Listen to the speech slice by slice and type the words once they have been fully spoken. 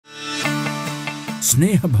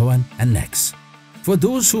Sneha Bhavan Annexe. For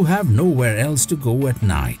those who have nowhere else to go at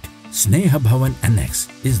night, Sneha Bhavan Annexe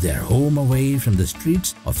is their home away from the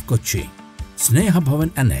streets of Kochi. Sneha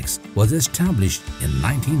Bhavan Annexe was established in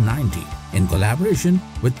 1990 in collaboration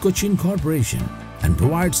with Cochin Corporation and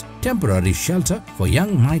provides temporary shelter for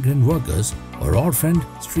young migrant workers or orphaned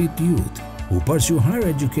street youth who pursue higher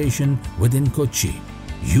education within Kochi.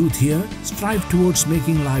 Youth here strive towards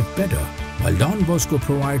making life better, while Don Bosco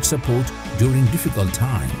provides support during difficult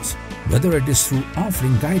times, whether it is through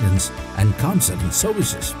offering guidance and counseling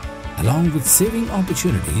services, along with saving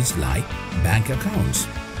opportunities like bank accounts.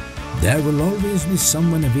 There will always be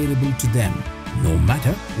someone available to them, no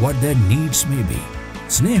matter what their needs may be.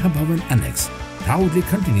 Sneha Bhavan Annexe proudly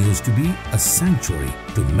continues to be a sanctuary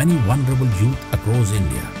to many vulnerable youth across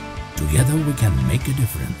India. Together we can make a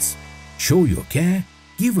difference. Show your care,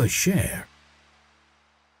 give a share.